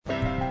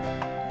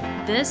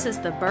This is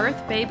the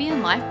Birth, Baby,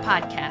 and Life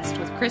podcast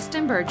with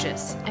Kristen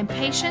Burgess, and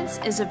Patience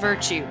is a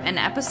Virtue, in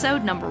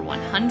episode number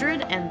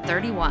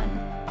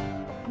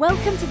 131.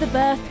 Welcome to the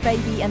Birth,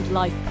 Baby, and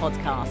Life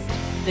podcast.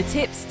 The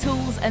tips,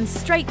 tools, and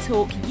straight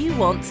talk you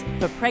want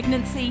for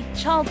pregnancy,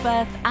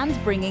 childbirth,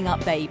 and bringing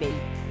up baby.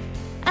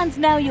 And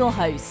now your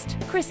host,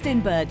 Kristen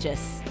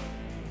Burgess.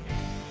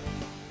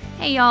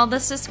 Hey y'all,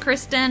 this is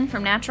Kristen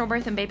from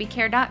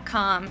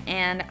naturalbirthandbabycare.com,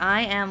 and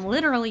I am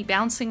literally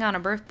bouncing on a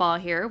birth ball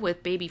here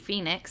with baby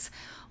Phoenix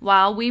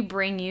while we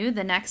bring you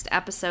the next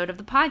episode of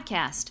the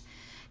podcast.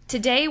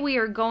 Today we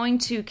are going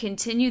to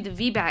continue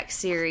the VBAC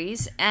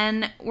series,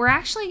 and we're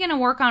actually going to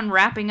work on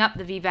wrapping up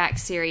the VBAC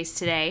series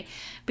today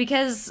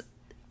because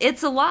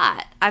it's a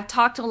lot. I've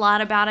talked a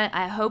lot about it.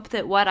 I hope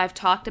that what I've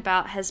talked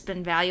about has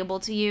been valuable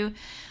to you.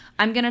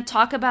 I'm going to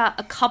talk about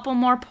a couple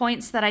more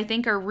points that I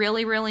think are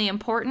really, really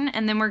important,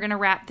 and then we're going to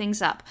wrap things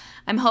up.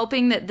 I'm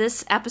hoping that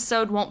this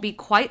episode won't be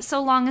quite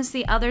so long as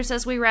the others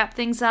as we wrap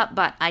things up,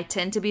 but I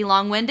tend to be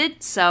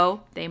long-winded,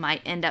 so they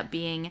might end up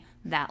being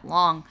that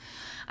long.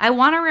 I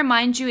want to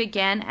remind you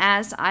again,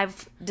 as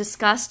I've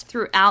discussed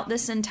throughout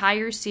this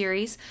entire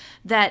series,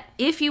 that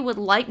if you would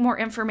like more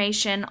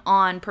information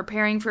on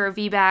preparing for a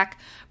VBAC,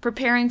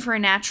 preparing for a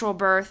natural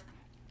birth,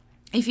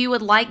 if you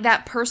would like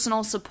that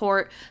personal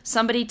support,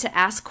 somebody to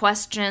ask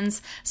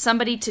questions,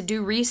 somebody to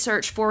do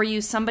research for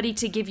you, somebody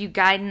to give you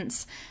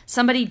guidance,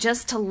 somebody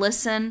just to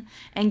listen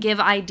and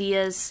give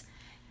ideas,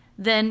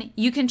 then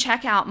you can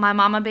check out my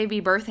Mama Baby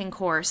Birthing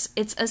course.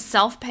 It's a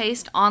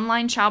self-paced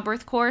online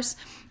childbirth course,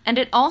 and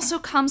it also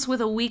comes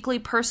with a weekly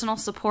personal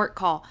support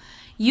call.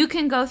 You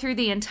can go through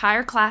the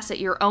entire class at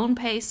your own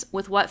pace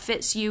with what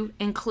fits you,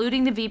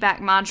 including the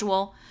VBAC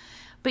module.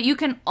 But you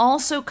can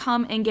also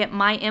come and get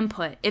my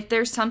input. If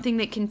there's something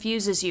that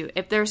confuses you,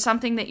 if there's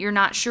something that you're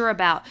not sure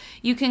about,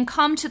 you can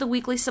come to the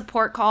weekly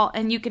support call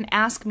and you can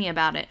ask me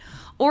about it.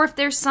 Or if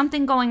there's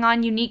something going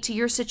on unique to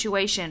your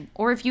situation,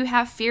 or if you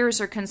have fears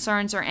or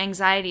concerns or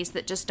anxieties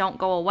that just don't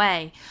go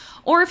away,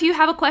 or if you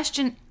have a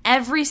question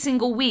every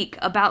single week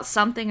about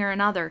something or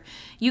another,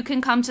 you can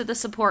come to the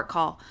support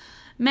call.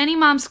 Many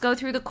moms go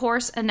through the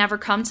course and never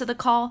come to the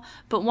call,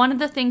 but one of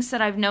the things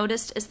that I've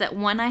noticed is that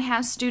when I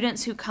have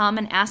students who come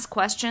and ask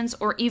questions,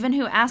 or even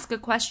who ask a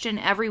question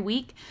every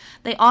week,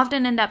 they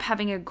often end up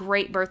having a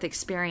great birth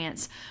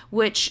experience,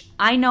 which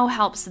I know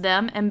helps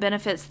them and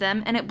benefits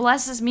them, and it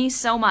blesses me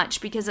so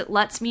much because it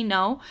lets me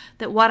know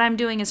that what I'm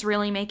doing is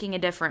really making a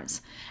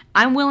difference.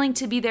 I'm willing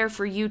to be there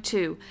for you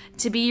too,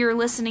 to be your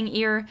listening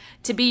ear,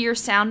 to be your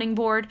sounding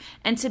board,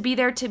 and to be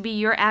there to be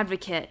your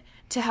advocate,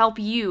 to help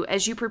you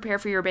as you prepare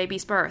for your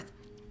baby's birth.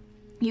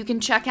 You can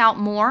check out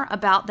more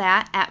about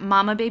that at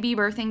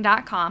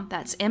mamababybirthing.com.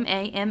 That's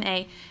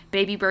M-A-M-A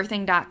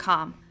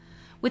babybirthing.com.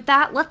 With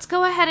that, let's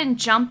go ahead and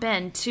jump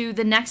into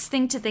the next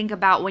thing to think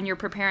about when you're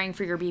preparing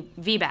for your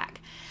VBAC.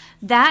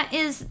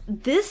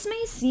 This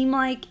may seem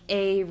like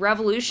a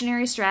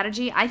revolutionary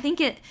strategy. I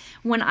think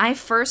when I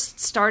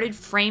first started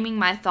framing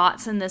my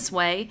thoughts in this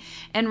way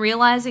and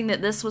realizing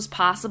that this was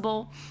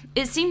possible,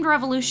 it seemed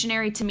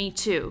revolutionary to me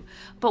too.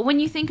 But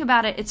when you think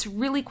about it, it's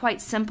really quite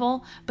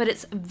simple, but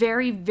it's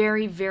very,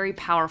 very, very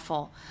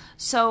powerful.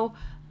 So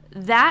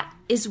that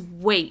is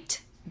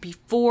wait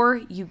before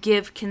you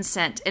give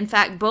consent. In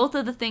fact, both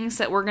of the things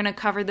that we're going to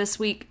cover this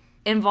week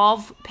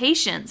involve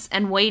patience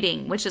and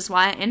waiting, which is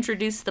why I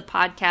introduced the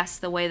podcast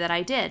the way that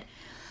I did.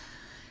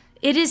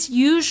 It is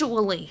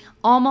usually,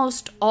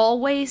 almost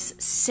always,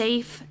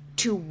 safe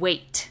to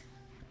wait.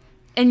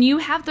 And you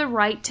have the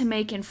right to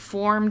make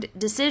informed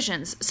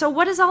decisions. So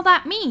what does all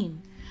that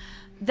mean?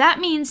 That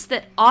means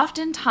that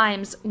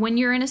oftentimes when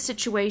you're in a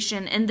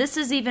situation, and this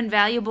is even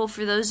valuable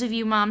for those of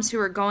you moms who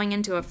are going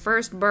into a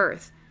first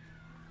birth,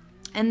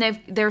 and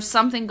there's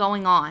something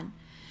going on,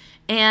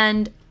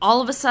 and all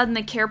of a sudden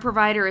the care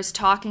provider is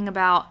talking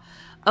about,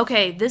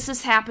 okay, this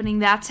is happening,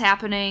 that's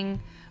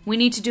happening, we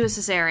need to do a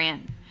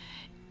cesarean.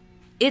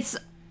 It's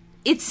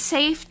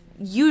safe,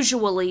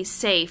 usually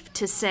safe,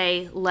 to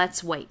say,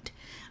 let's wait.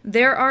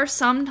 There are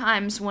some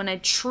times when a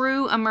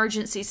true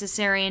emergency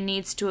cesarean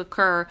needs to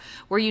occur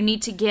where you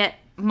need to get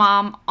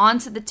mom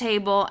onto the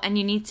table and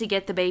you need to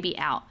get the baby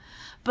out.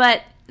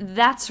 But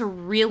that's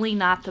really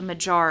not the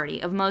majority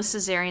of most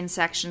cesarean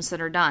sections that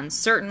are done.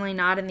 Certainly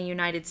not in the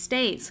United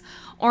States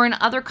or in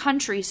other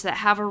countries that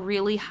have a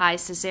really high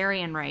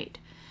cesarean rate.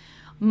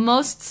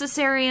 Most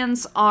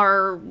cesareans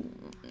are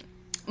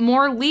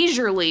more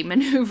leisurely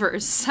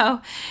maneuvers.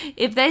 So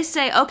if they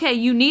say, okay,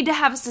 you need to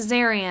have a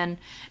cesarean,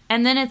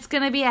 and then it's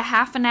going to be a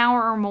half an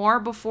hour or more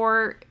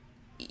before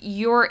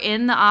you're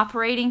in the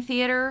operating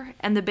theater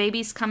and the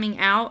baby's coming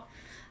out,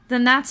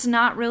 then that's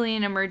not really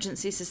an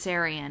emergency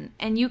cesarean,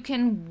 and you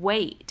can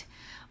wait.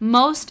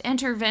 Most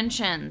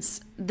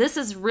interventions, this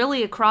is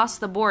really across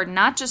the board,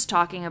 not just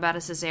talking about a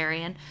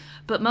cesarean,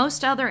 but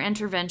most other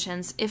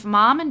interventions, if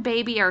mom and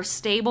baby are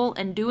stable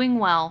and doing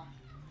well,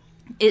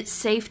 it's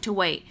safe to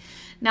wait.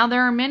 Now,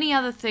 there are many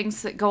other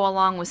things that go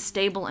along with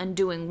stable and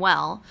doing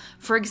well.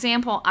 For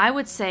example, I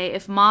would say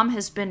if mom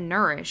has been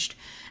nourished,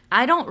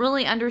 I don't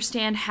really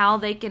understand how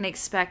they can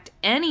expect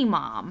any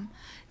mom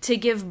to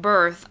give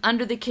birth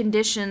under the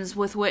conditions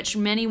with which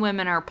many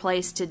women are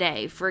placed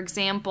today. For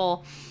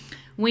example,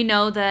 we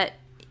know that,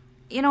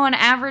 an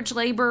average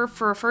labor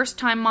for a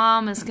first-time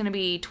mom is going to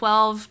be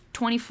 12,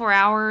 24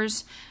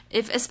 hours,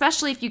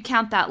 especially if you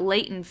count that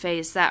latent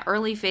phase, that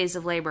early phase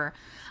of labor.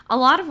 A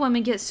lot of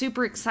women get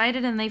super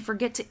excited and they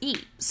forget to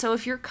eat. So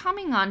if you're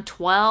coming on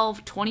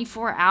 12,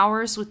 24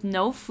 hours with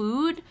no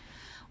food,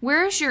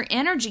 where's your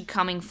energy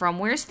coming from?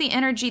 Where's the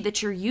energy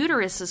that your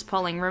uterus is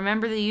pulling?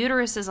 Remember, the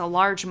uterus is a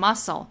large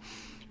muscle.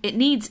 It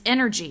needs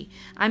energy.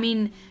 I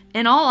mean,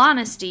 in all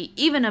honesty,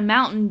 even a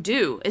Mountain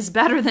Dew is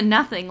better than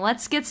nothing.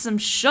 Let's get some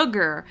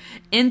sugar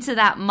into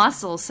that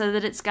muscle so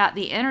that it's got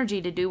the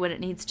energy to do what it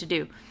needs to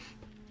do.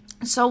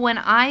 So when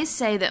I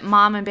say that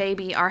mom and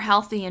baby are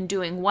healthy and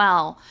doing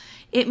well,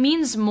 it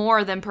means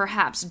more than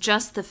perhaps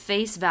just the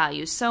face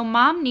value. So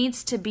mom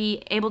needs to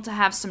be able to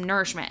have some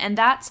nourishment. And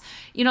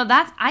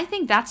I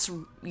think that's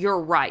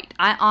your right.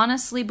 I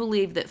honestly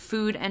believe that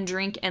food and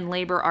drink and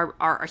labor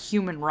are a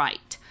human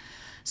right.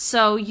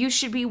 So you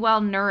should be well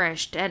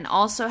nourished and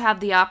also have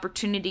the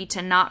opportunity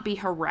to not be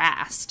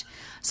harassed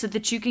so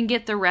that you can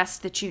get the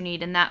rest that you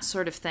need and that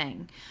sort of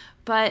thing.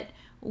 But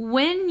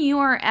when you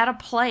are at a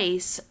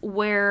place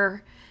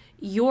where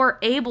you're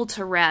able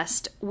to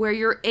rest, where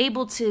you're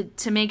able to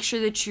make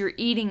sure that you're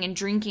eating and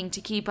drinking to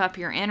keep up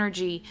your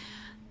energy,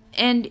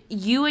 and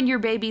you and your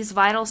baby's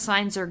vital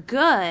signs are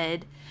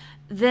good,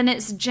 then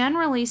it's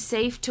generally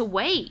safe to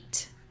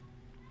wait.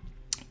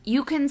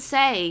 You can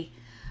say,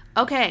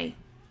 okay,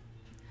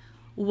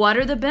 what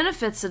are the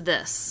benefits of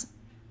this?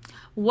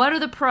 What are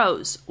the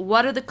pros?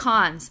 What are the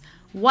cons?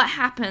 What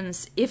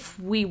happens if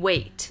we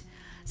wait?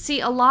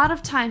 See, a lot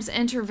of times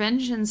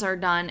interventions are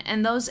done,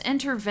 and those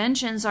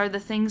interventions are the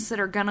things that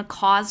are going to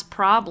cause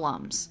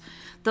problems.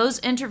 Those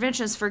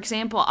interventions, for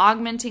example,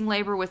 augmenting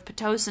labor with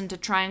Pitocin to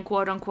try and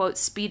quote-unquote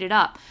speed it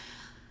up.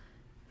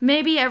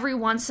 Maybe every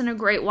once in a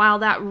great while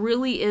that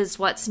really is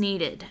what's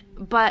needed,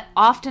 but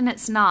often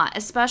it's not,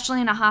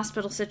 especially in a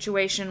hospital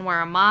situation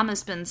where a mom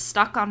has been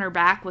stuck on her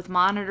back with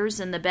monitors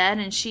in the bed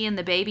and she and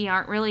the baby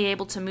aren't really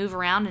able to move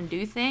around and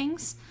do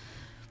things.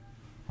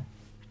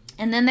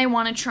 And then they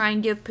want to try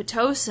and give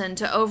Pitocin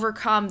to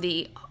overcome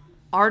the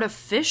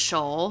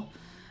artificial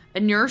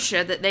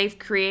inertia that they've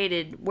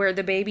created where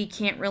the baby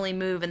can't really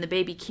move and the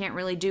baby can't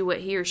really do what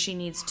he or she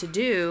needs to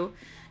do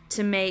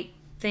to make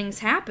things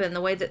happen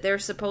the way that they're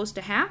supposed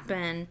to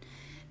happen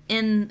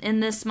in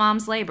this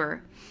mom's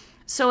labor.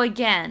 So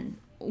again,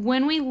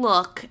 when we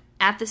look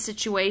at the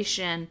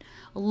situation,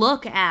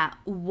 look at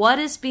what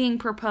is being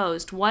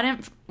proposed,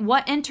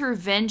 what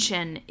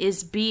intervention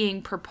is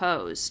being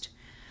proposed.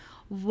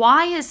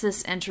 Why is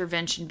this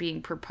intervention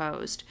being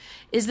proposed?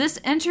 Is this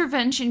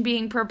intervention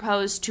being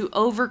proposed to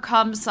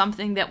overcome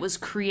something that was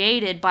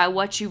created by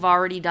what you've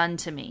already done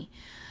to me?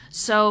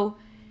 So,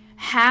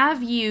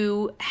 have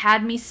you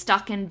had me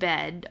stuck in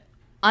bed,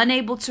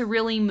 unable to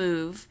really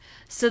move,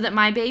 so that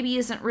my baby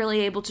isn't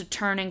really able to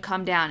turn and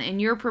come down,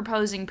 and you're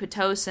proposing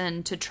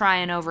Pitocin to try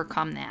and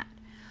overcome that?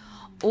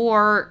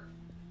 Or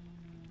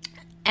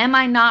am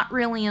I not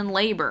really in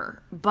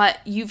labor, but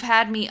you've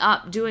had me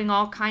up doing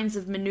all kinds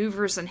of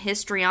maneuvers and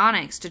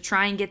histrionics to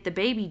try and get the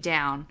baby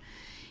down,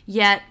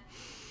 yet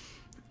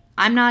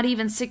I'm not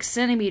even 6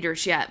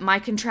 centimeters yet. My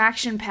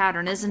contraction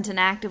pattern isn't an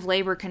active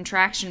labor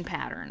contraction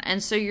pattern.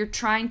 And so you're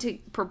trying to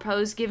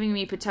propose giving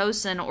me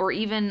Pitocin or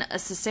even a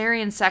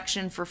cesarean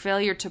section for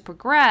failure to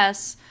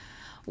progress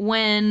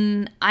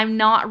when I'm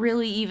not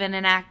really even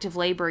in active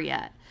labor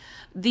yet.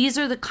 These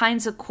are the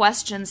kinds of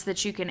questions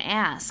that you can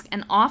ask.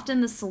 And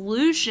often the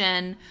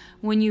solution,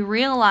 when you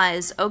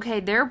realize, okay,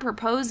 they're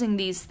proposing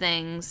these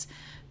things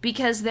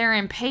because they're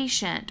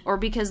impatient or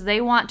because they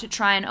want to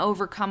try and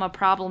overcome a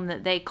problem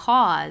that they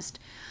caused,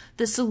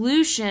 the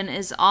solution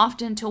is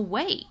often to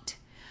wait.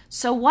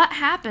 So what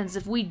happens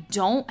if we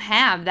don't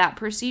have that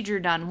procedure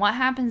done? What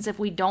happens if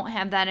we don't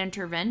have that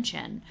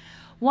intervention?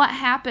 What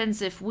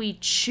happens if we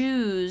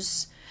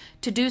choose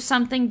to do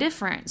something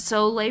different?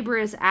 So labor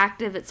is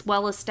active, it's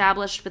well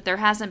established, but there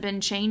hasn't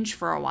been change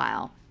for a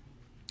while.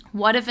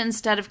 What if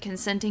instead of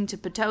consenting to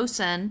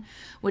Pitocin,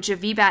 which a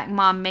VBAC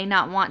mom may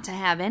not want to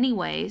have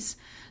anyways,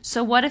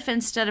 so what if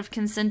instead of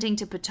consenting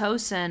to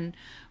Pitocin,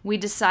 we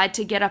decide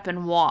to get up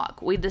and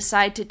walk, we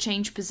decide to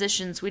change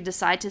positions, we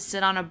decide to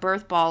sit on a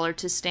birth ball or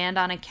to stand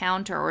on a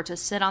counter or to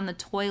sit on the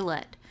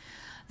toilet?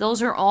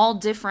 Those are all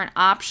different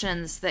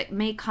options that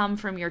may come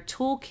from your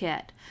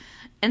toolkit.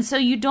 And so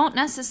you don't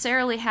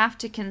necessarily have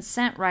to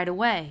consent right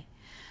away.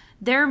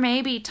 There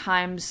may be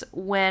times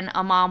when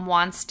a mom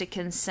wants to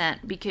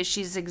consent because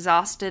she's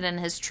exhausted and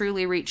has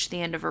truly reached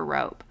the end of her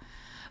rope.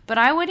 But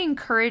I would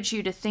encourage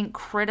you to think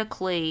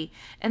critically,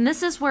 and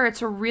this is where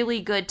it's really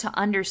good to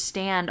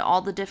understand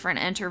all the different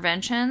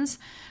interventions,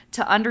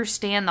 to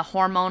understand the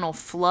hormonal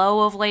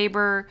flow of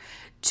labor,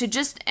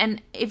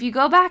 and if you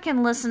go back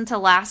and listen to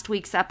last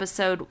week's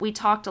episode, we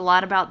talked a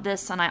lot about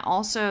this, and I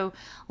also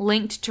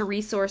linked to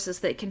resources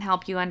that can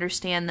help you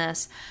understand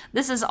this.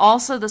 This is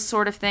also the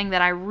sort of thing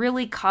that I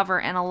really cover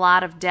in a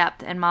lot of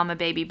depth in Mama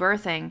Baby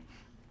Birthing.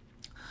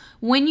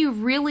 When you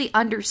really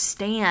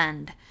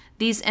understand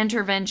these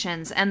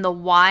interventions and the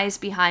whys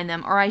behind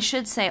them, or I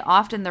should say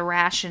often the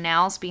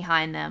rationales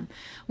behind them,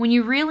 when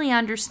you really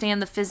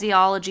understand the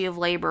physiology of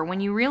labor, when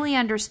you really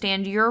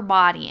understand your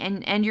body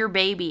and your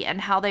baby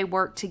and how they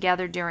work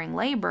together during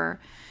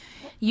labor,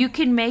 you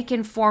can make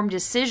informed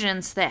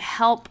decisions that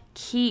help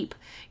keep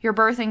your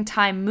birthing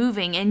time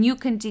moving, and you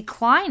can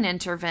decline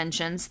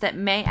interventions that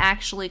may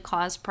actually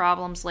cause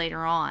problems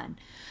later on.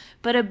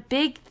 But a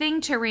big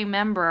thing to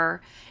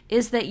remember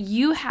is that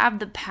you have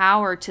the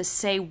power to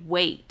say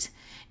wait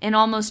in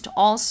almost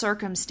all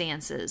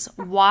circumstances.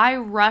 Why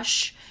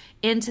rush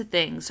into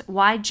things?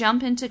 Why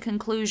jump into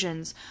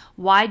conclusions?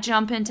 Why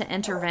jump into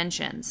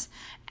interventions?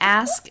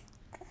 Ask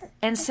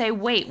and say,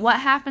 wait,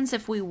 what happens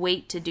if we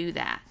wait to do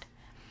that?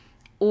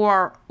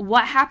 Or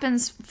what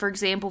happens, for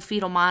example,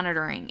 fetal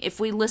monitoring, if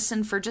we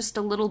listen for just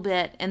a little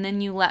bit and then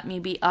you let me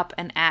be up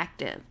and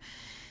active?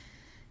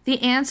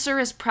 The answer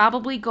is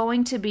probably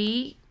going to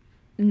be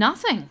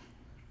nothing.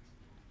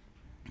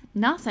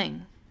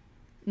 Nothing.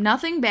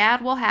 Nothing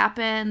bad will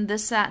happen,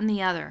 this, that, and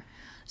the other.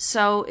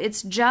 So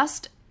it's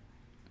just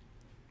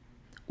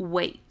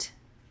wait.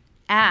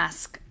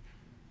 Ask,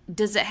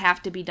 does it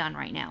have to be done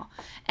right now?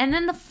 And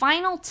then the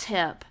final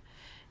tip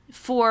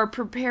for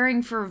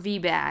preparing for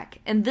VBAC,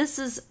 and this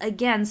is,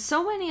 again,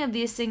 so many of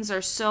these things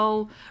are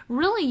so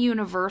really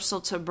universal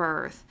to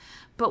birth,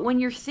 but when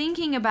you're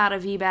thinking about a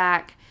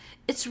VBAC,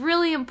 it's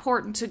really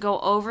important to go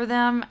over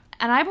them,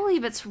 and I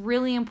believe it's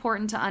really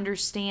important to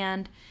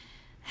understand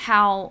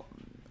how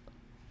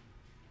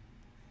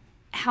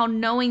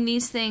knowing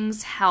these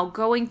things, how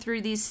going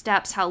through these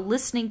steps, how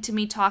listening to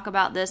me talk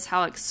about this,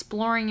 how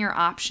exploring your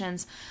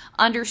options,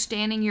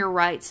 understanding your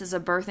rights as a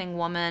birthing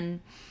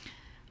woman,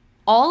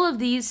 all of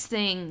these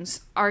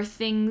things are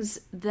things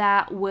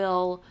that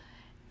will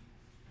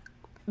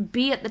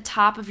be at the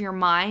top of your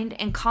mind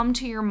and come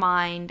to your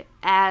mind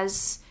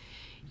as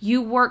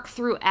you work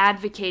through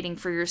advocating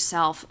for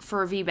yourself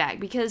for a VBAC,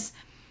 because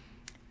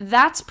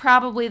that's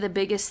probably the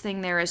biggest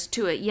thing there is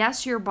to it.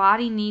 Yes, your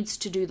body needs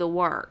to do the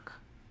work,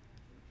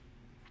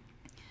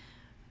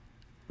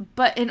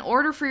 but in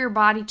order for your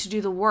body to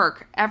do the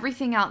work,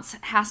 everything else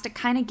has to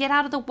kind of get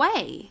out of the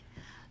way.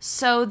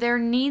 So there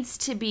needs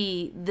to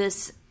be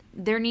this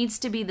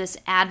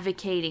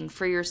advocating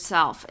for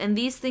yourself, and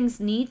these things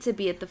need to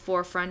be at the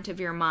forefront of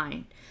your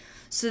mind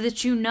so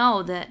that you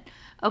know that,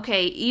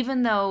 okay,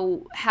 even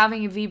though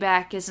having a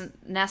VBAC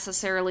isn't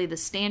necessarily the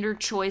standard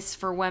choice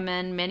for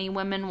women, many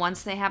women,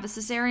 once they have a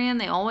cesarean,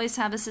 they always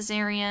have a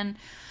cesarean.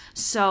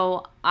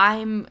 So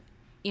I'm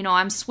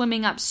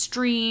swimming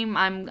upstream,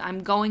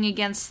 I'm going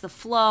against the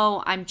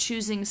flow, I'm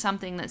choosing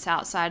something that's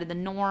outside of the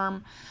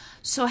norm.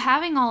 So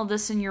having all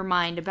this in your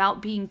mind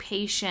about being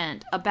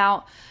patient,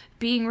 about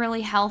being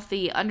really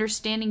healthy,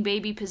 understanding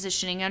baby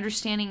positioning,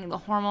 understanding the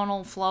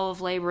hormonal flow of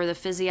labor, the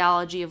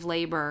physiology of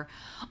labor,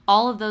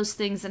 all of those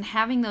things, and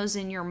having those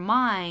in your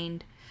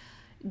mind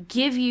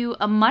give you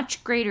a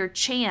much greater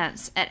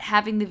chance at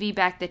having the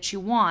VBAC that you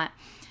want.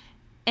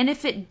 And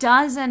if it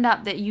does end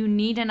up that you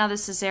need another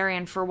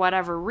cesarean for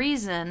whatever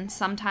reason,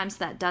 sometimes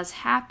that does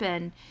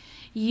happen,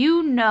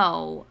 you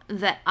know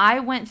that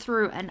I went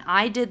through and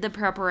I did the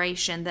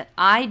preparation, that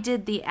I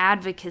did the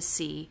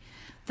advocacy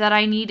that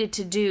I needed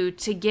to do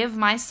to give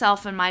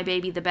myself and my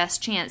baby the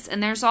best chance.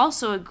 And there's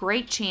also a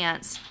great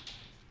chance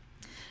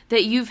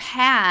that you've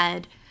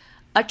had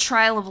a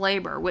trial of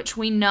labor, which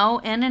we know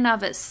in and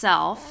of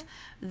itself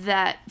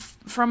that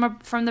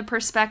from the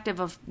perspective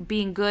of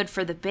being good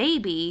for the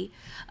baby,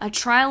 a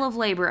trial of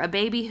labor, a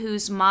baby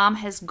whose mom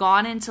has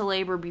gone into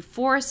labor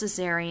before a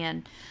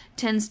cesarean,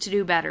 tends to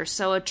do better.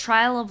 So a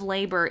trial of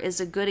labor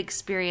is a good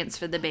experience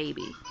for the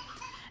baby.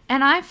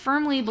 And I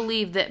firmly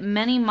believe that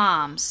many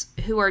moms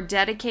who are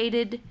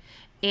dedicated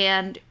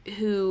and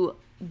who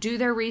do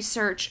their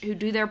research, who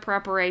do their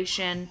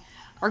preparation,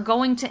 are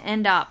going to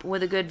end up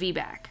with a good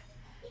VBAC.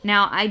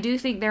 Now, I do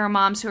think there are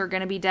moms who are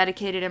going to be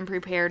dedicated and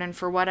prepared, and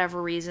for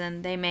whatever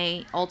reason, they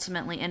may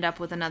ultimately end up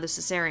with another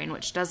cesarean,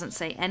 which doesn't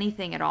say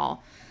anything at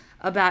all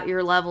about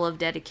your level of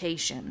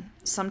dedication.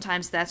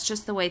 Sometimes that's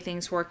just the way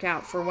things work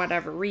out for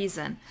whatever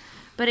reason.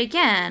 But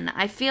again,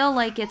 I feel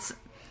like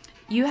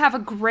you have a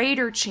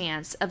greater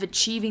chance of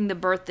achieving the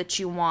birth that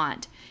you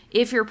want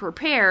if you're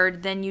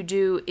prepared than you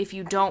do if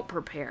you don't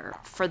prepare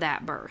for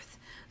that birth.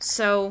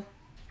 So,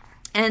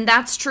 and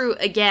that's true,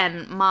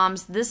 again,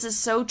 moms, this is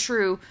so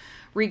true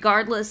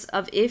regardless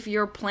of if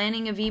you're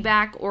planning a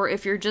VBAC or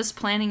if you're just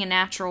planning a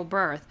natural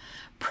birth.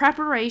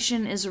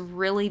 Preparation is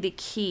really the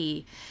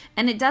key.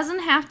 And it doesn't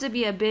have to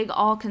be a big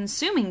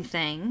all-consuming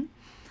thing,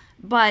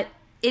 but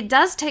it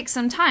does take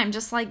some time,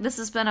 just like this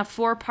has been a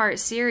 4-part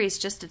series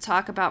just to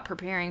talk about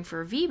preparing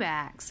for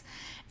VBACs.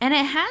 And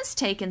it has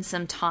taken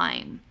some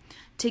time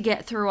to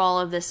get through all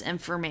of this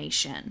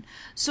information.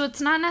 So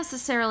it's not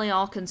necessarily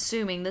all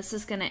consuming. This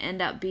is going to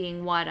end up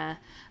being a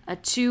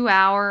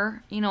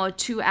 2-hour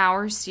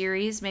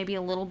series, maybe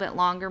a little bit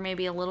longer,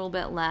 maybe a little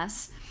bit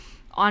less,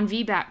 on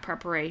VBAC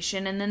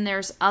preparation. And then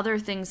there's other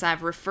things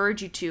I've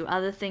referred you to,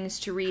 other things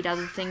to read,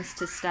 other things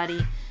to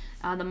study.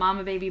 The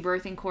Mama Baby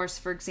Birthing course,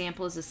 for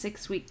example, is a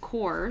 6-week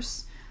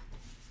course.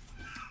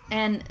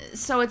 And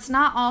so it's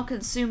not all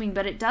consuming,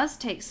 but it does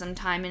take some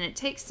time, and it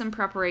takes some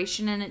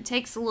preparation, and it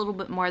takes a little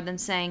bit more than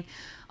saying,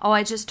 oh,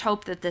 I just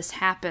hope that this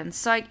happens.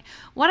 So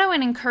what I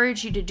would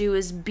encourage you to do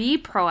is be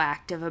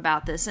proactive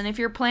about this. And if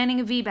you're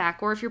planning a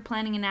VBAC or if you're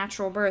planning a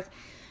natural birth,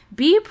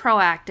 be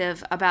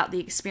proactive about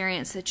the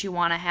experience that you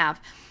want to have.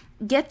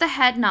 Get the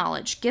head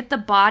knowledge, get the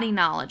body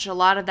knowledge. A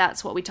lot of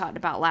that's what we talked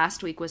about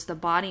last week, was the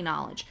body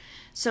knowledge.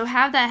 So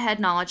have that head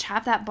knowledge,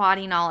 have that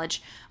body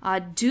knowledge,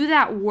 do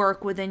that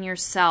work within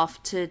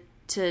yourself to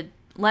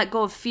let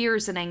go of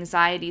fears and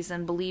anxieties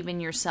and believe in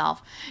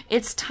yourself.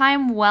 It's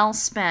time well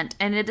spent,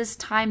 and it is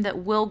time that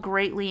will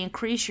greatly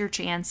increase your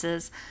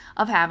chances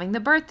of having the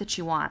birth that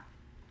you want.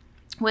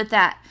 With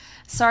that,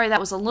 sorry that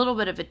was a little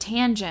bit of a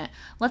tangent.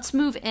 Let's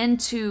move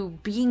into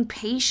being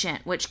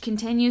patient, which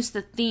continues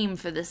the theme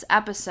for this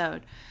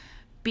episode.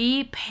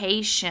 Be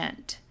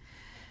patient.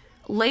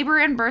 Labor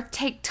and birth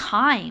take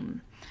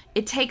time.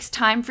 It takes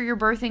time for your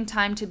birthing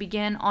time to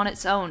begin on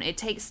its own. It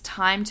takes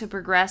time to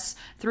progress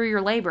through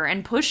your labor,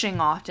 and pushing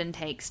often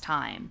takes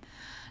time.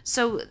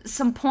 So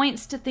some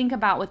points to think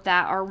about with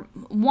that are,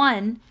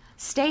 1,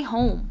 stay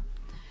home.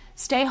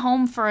 Stay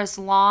home for as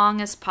long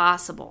as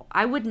possible.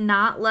 I would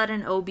not let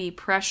an OB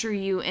pressure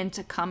you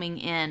into coming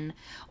in,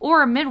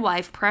 or a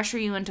midwife pressure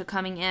you into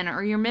coming in,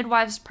 or your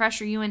midwives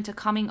pressure you into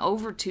coming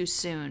over too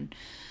soon.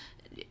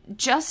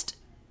 Just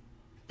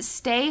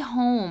stay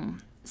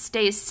home.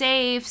 Stay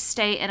safe,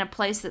 stay in a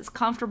place that's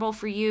comfortable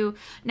for you.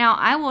 Now,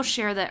 I will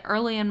share that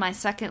early in my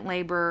second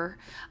labor,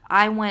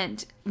 I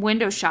went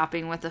window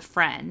shopping with a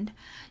friend.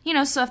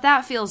 So if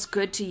that feels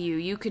good to you,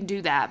 you can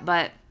do that.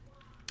 But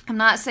I'm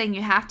not saying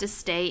you have to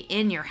stay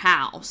in your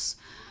house.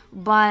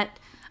 But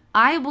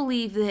I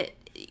believe that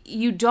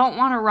you don't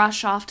want to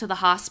rush off to the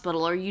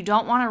hospital, or you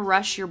don't want to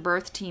rush your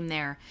birth team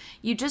there.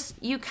 You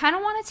kind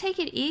of want to take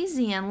it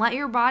easy and let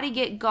your body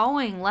get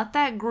going. Let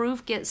that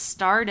groove get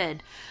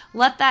started.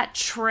 Let that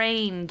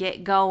train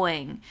get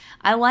going.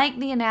 I like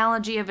the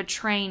analogy of a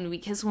train,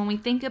 because when we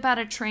think about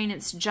a train,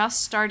 it's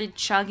just started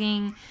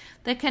chugging.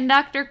 The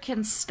conductor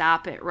can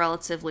stop it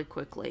relatively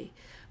quickly.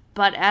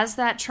 But as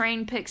that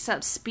train picks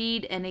up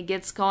speed and it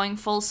gets going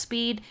full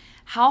speed,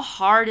 how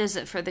hard is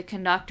it for the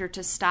conductor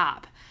to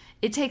stop?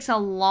 It takes a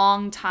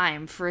long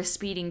time for a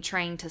speeding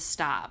train to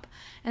stop.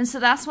 And so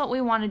that's what we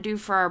want to do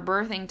for our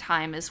birthing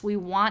time, is we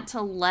want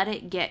to let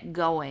it get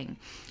going.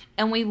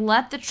 And we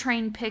let the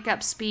train pick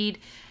up speed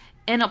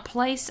in a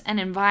place and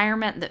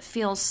environment that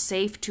feels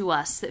safe to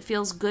us, that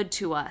feels good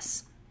to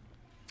us.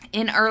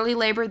 In early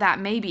labor, that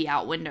may be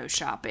out window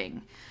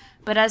shopping.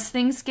 But as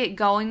things get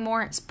going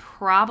more, it's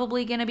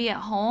probably going to be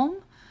at home,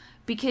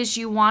 because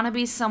you want to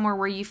be somewhere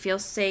where you feel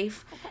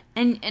safe.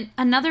 And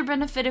another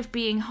benefit of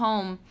being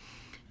home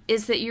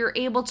is that you're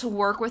able to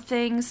work with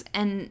things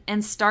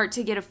and start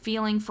to get a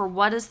feeling for,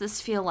 what does this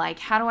feel like?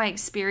 How do I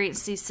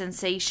experience these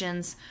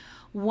sensations?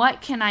 What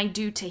can I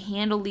do to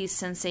handle these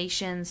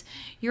sensations?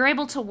 You're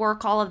able to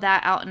work all of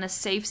that out in a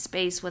safe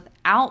space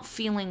without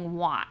feeling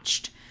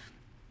watched.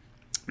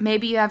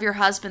 Maybe you have your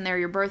husband there,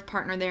 your birth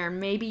partner there,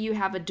 maybe you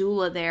have a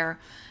doula there,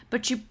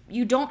 but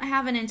you don't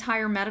have an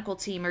entire medical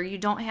team, or you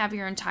don't have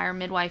your entire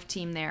midwife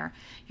team there.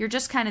 You're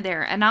just kind of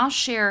there. And I'll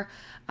share,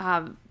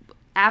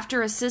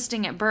 after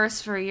assisting at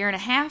births for 1.5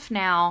 years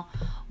now,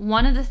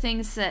 one of the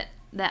things that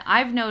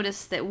I've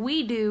noticed that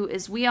we do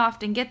is we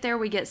often get there,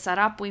 we get set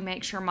up, we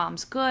make sure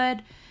mom's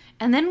good,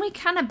 and then we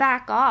kind of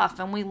back off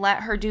and we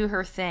let her do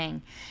her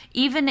thing.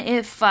 Even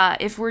if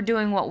we're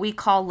doing what we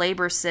call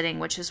labor sitting,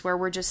 which is where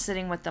we're just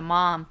sitting with the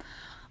mom,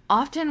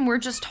 often we're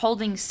just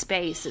holding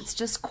space. It's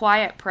just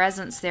quiet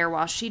presence there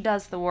while she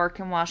does the work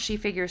and while she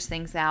figures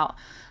things out.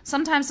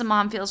 Sometimes the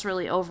mom feels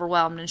really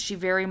overwhelmed, and she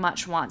very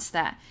much wants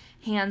that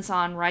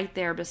hands-on right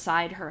there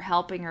beside her,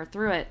 helping her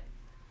through it.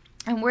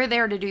 And we're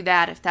there to do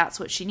that if that's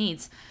what she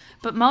needs.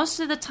 But most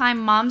of the time,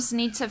 moms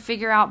need to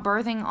figure out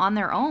birthing on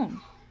their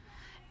own.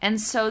 And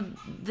so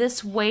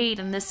this wait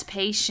and this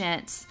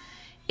patience,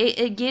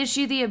 it gives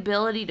you the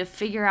ability to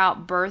figure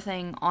out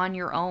birthing on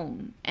your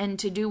own and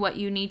to do what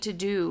you need to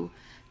do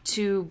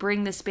to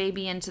bring this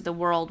baby into the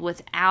world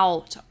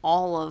without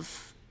all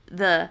of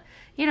the,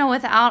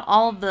 without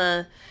all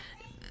the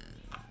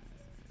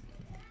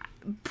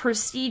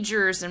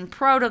procedures and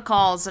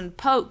protocols and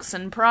pokes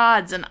and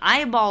prods and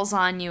eyeballs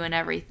on you and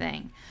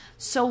everything.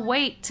 So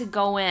wait to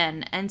go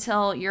in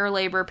until your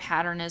labor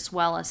pattern is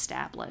well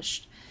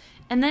established.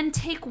 And then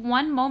take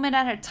one moment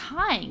at a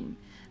time.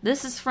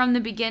 This is from the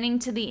beginning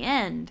to the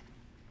end.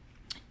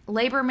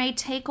 Labor may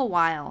take a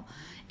while.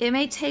 It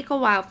may take a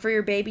while for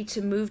your baby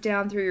to move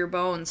down through your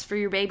bones, for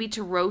your baby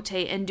to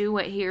rotate and do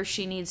what he or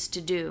she needs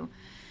to do.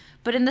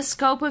 But in the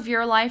scope of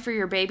your life or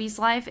your baby's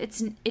life,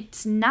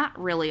 it's not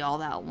really all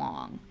that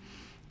long.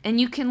 And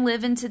you can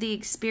live into the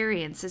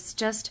experience.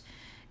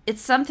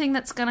 It's something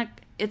that's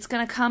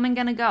gonna come and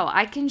gonna go.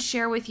 I can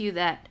share with you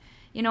that,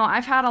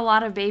 I've had a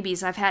lot of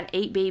babies. I've had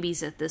 8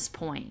 babies at this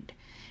point.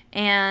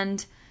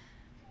 And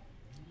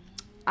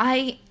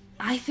I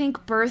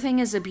think birthing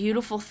is a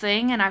beautiful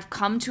thing, and I've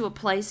come to a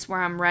place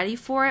where I'm ready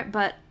for it,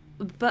 but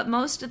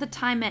most of the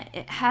time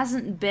it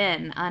hasn't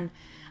been on,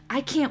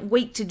 I can't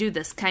wait to do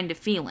this kind of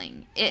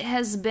feeling. It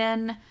has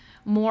been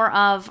more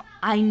of,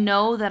 I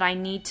know that I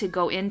need to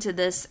go into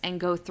this and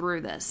go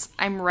through this.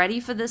 I'm ready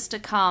for this to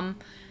come.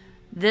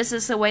 This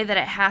is the way that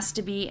it has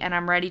to be, and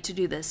I'm ready to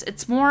do this.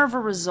 It's more of a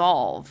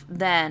resolve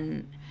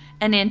than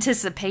an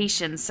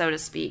anticipation, so to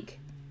speak.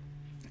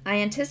 I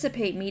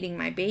anticipate meeting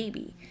my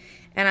baby,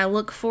 and I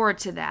look forward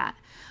to that.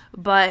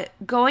 But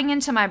going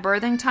into my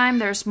birthing time,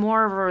 there's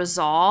more of a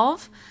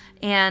resolve,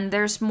 and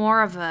there's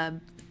more of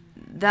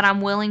that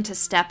I'm willing to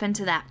step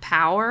into that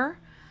power,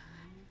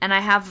 and I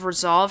have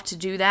resolve to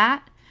do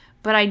that.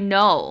 But I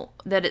know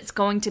that it's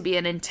going to be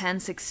an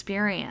intense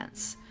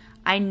experience.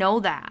 I know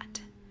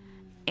that.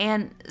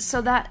 And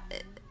so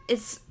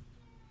it's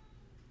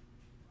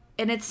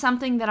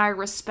something that I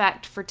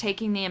respect for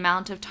taking the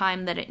amount of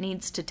time that it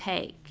needs to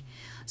take.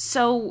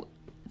 So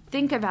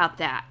think about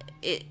that.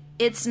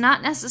 It's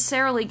not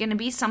necessarily going to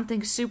be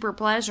something super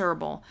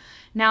pleasurable.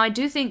 Now, I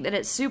do think that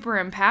it's super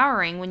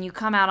empowering when you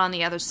come out on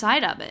the other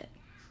side of it.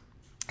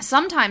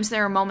 Sometimes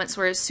there are moments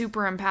where it's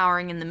super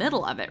empowering in the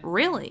middle of it.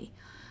 Really,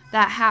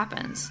 that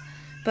happens.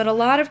 But a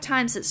lot of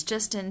times it's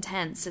just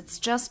intense. It's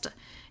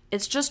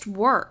just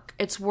work.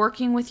 It's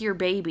working with your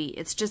baby.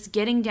 It's just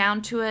getting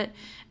down to it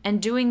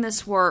and doing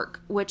this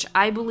work, which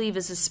I believe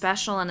is a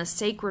special and a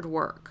sacred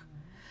work.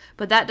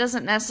 But that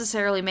doesn't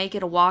necessarily make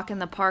it a walk in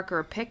the park or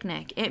a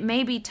picnic. It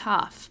may be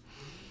tough.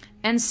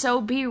 And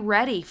so be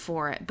ready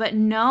for it. But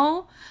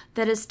know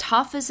that as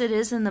tough as it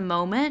is in the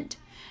moment,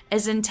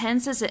 as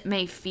intense as it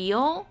may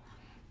feel,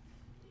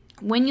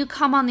 when you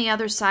come on the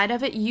other side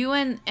of it, you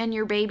and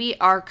your baby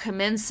are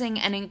commencing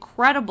an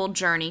incredible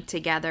journey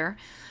together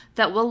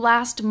that will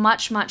last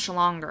much, much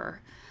longer.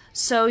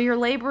 So your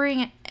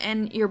laboring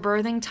and your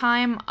birthing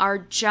time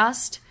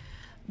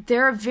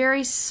they're a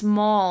very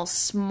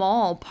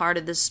small part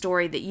of the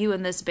story that you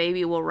and this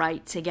baby will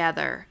write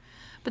together.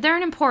 But they're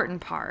an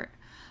important part.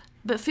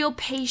 But feel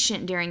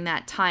patient during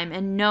that time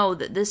and know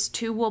that this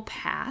too will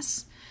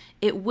pass.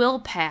 It will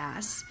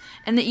pass.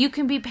 And that you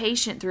can be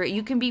patient through it.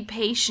 You can be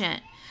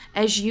patient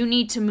as you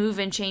need to move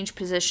and change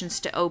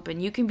positions to open.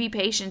 You can be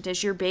patient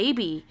as your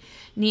baby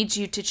needs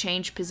you to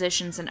change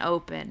positions and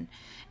open.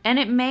 And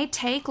it may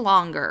take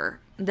longer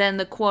than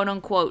the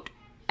quote-unquote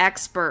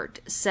expert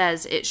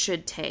says it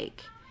should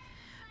take.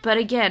 But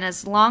again,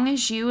 as long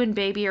as you and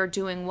baby are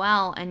doing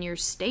well and you're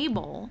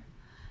stable,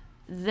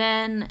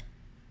 then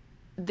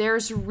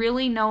there's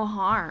really no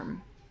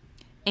harm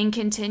in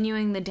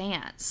continuing the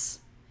dance,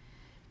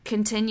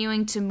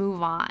 continuing to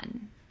move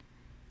on,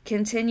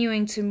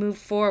 continuing to move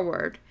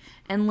forward,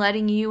 and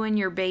letting you and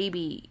your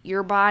baby,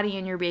 your body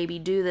and your baby,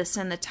 do this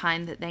in the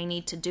time that they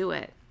need to do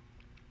it.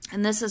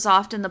 And this is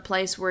often the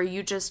place where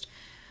you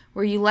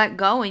let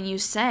go and you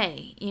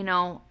say,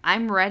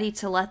 I'm ready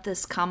to let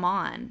this come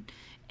on.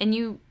 And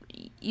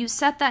you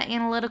set that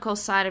analytical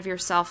side of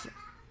yourself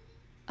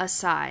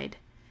aside.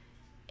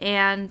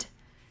 And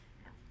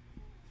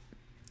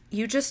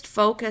you just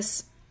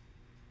focus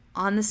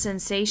on the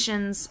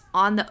sensations,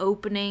 on the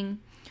opening,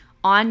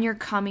 on your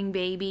coming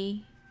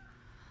baby,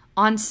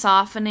 on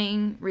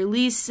softening,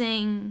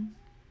 releasing,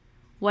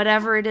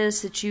 whatever it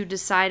is that you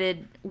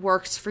decided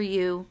works for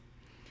you.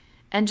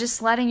 And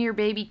just letting your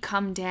baby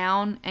come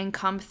down and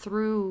come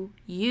through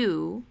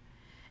you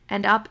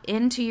and up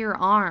into your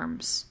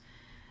arms.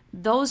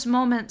 Those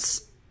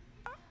moments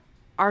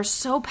are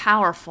so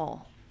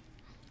powerful.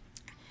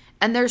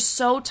 And they're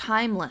so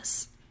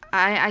timeless.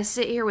 I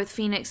sit here with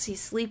Phoenix.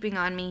 He's sleeping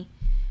on me.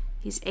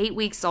 He's 8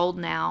 weeks old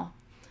now.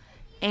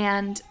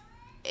 And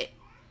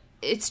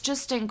it's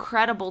just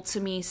incredible to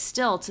me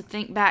still to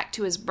think back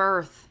to his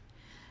birth.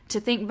 To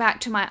think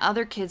back to my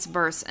other kids'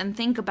 births and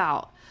think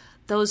about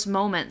those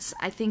moments.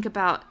 I think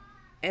about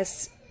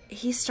as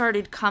he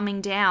started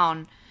coming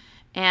down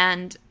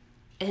and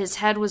his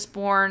head was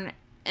born,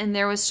 and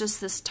there was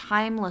just this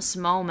timeless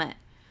moment,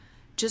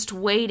 just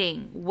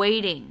waiting.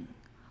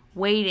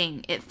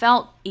 It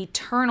felt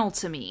eternal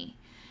to me.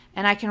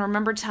 And I can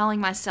remember telling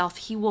myself,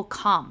 he will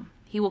come.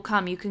 He will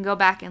come. You can go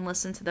back and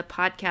listen to the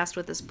podcast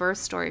with his birth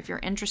story if you're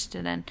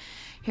interested in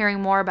hearing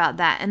more about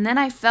that. And then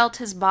I felt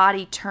his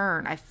body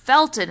turn. I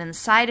felt it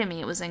inside of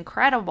me. It was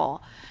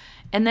incredible.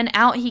 And then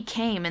out he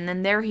came, and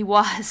then there he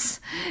was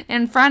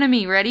in front of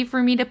me, ready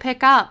for me to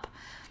pick up.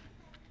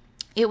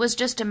 It was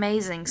just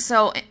amazing.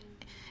 So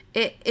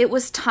it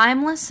was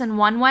timeless in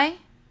one way,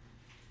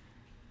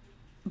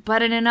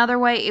 but in another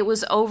way, it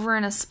was over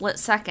in a split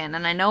second.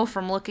 And I know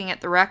from looking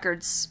at the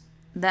records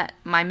that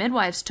my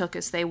midwives took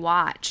as they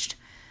watched,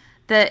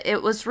 that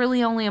it was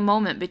really only a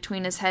moment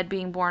between his head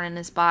being born and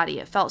his body.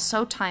 It felt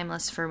so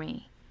timeless for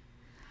me.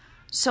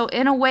 So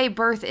in a way,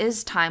 birth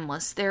is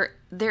timeless. There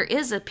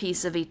is a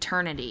piece of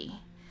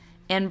eternity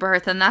in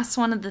birth, and that's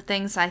one of the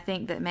things I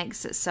think that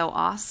makes it so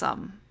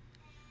awesome.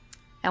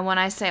 And when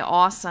I say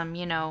awesome,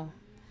 you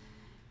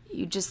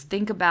just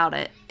think about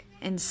it,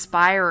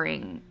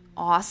 inspiring,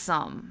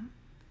 awesome.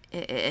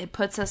 It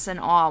puts us in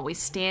awe. We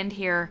stand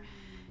here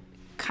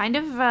kind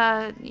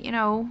of,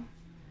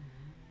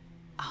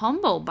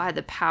 humbled by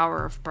the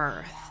power of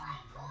birth.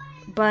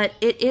 But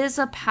it is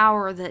a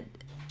power that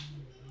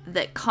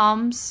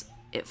comes,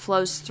 it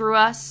flows through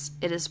us,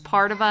 it is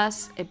part of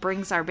us, it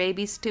brings our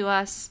babies to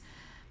us,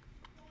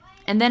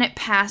 and then it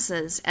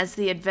passes as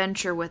the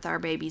adventure with our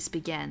babies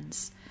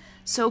begins.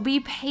 So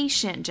be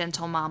patient,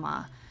 gentle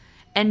mama,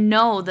 and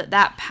know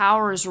that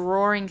power is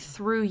roaring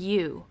through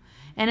you.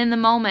 And in the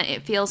moment,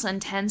 it feels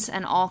intense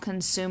and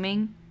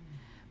all-consuming,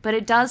 but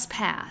it does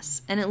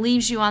pass, and it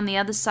leaves you on the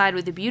other side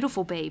with a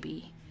beautiful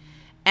baby,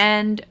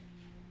 and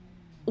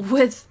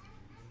with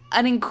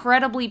an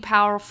incredibly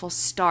powerful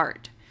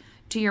start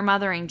to your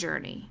mothering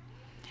journey.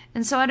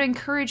 And so I'd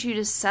encourage you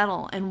to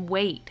settle and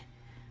wait.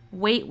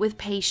 Wait with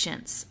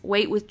patience.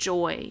 Wait with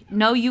joy.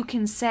 Know you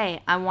can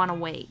say, I want to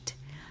wait.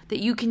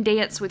 That you can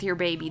dance with your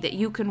baby. That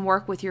you can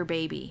work with your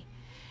baby.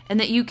 And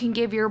that you can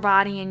give your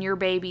body and your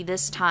baby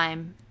this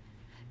time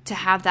to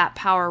have that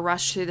power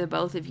rush through the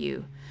both of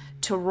you,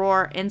 to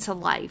roar into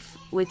life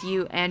with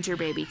you and your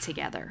baby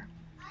together.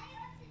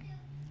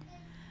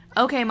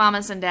 Okay,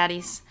 mamas and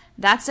daddies,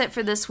 that's it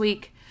for this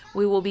week.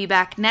 We will be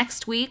back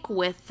next week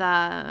with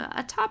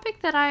a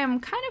topic that I am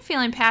kind of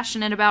feeling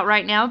passionate about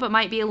right now, but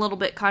might be a little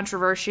bit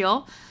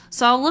controversial.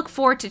 So I'll look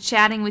forward to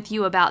chatting with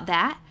you about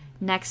that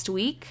next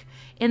week.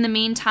 In the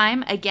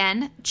meantime,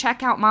 again,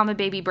 check out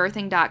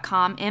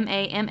mamababybirthing.com,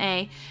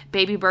 MAMA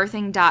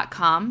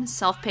babybirthing.com,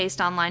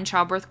 self-paced online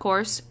childbirth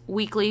course,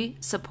 weekly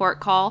support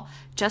call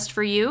just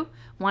for you.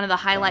 One of the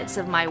highlights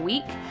of my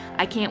week.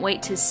 I can't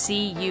wait to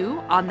see you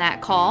on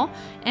that call.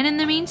 And in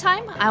the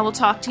meantime, I will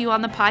talk to you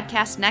on the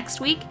podcast next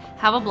week.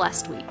 Have a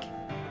blessed week.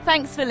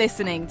 Thanks for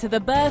listening to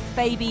the Birth,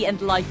 Baby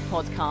and Life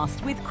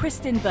podcast with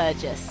Kristen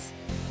Burgess.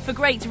 For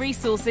great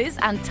resources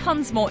and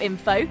tons more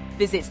info,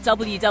 visit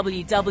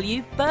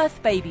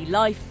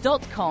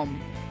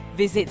www.birthbabylife.com.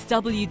 Visit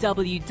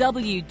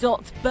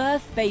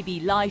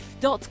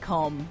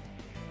www.birthbabylife.com.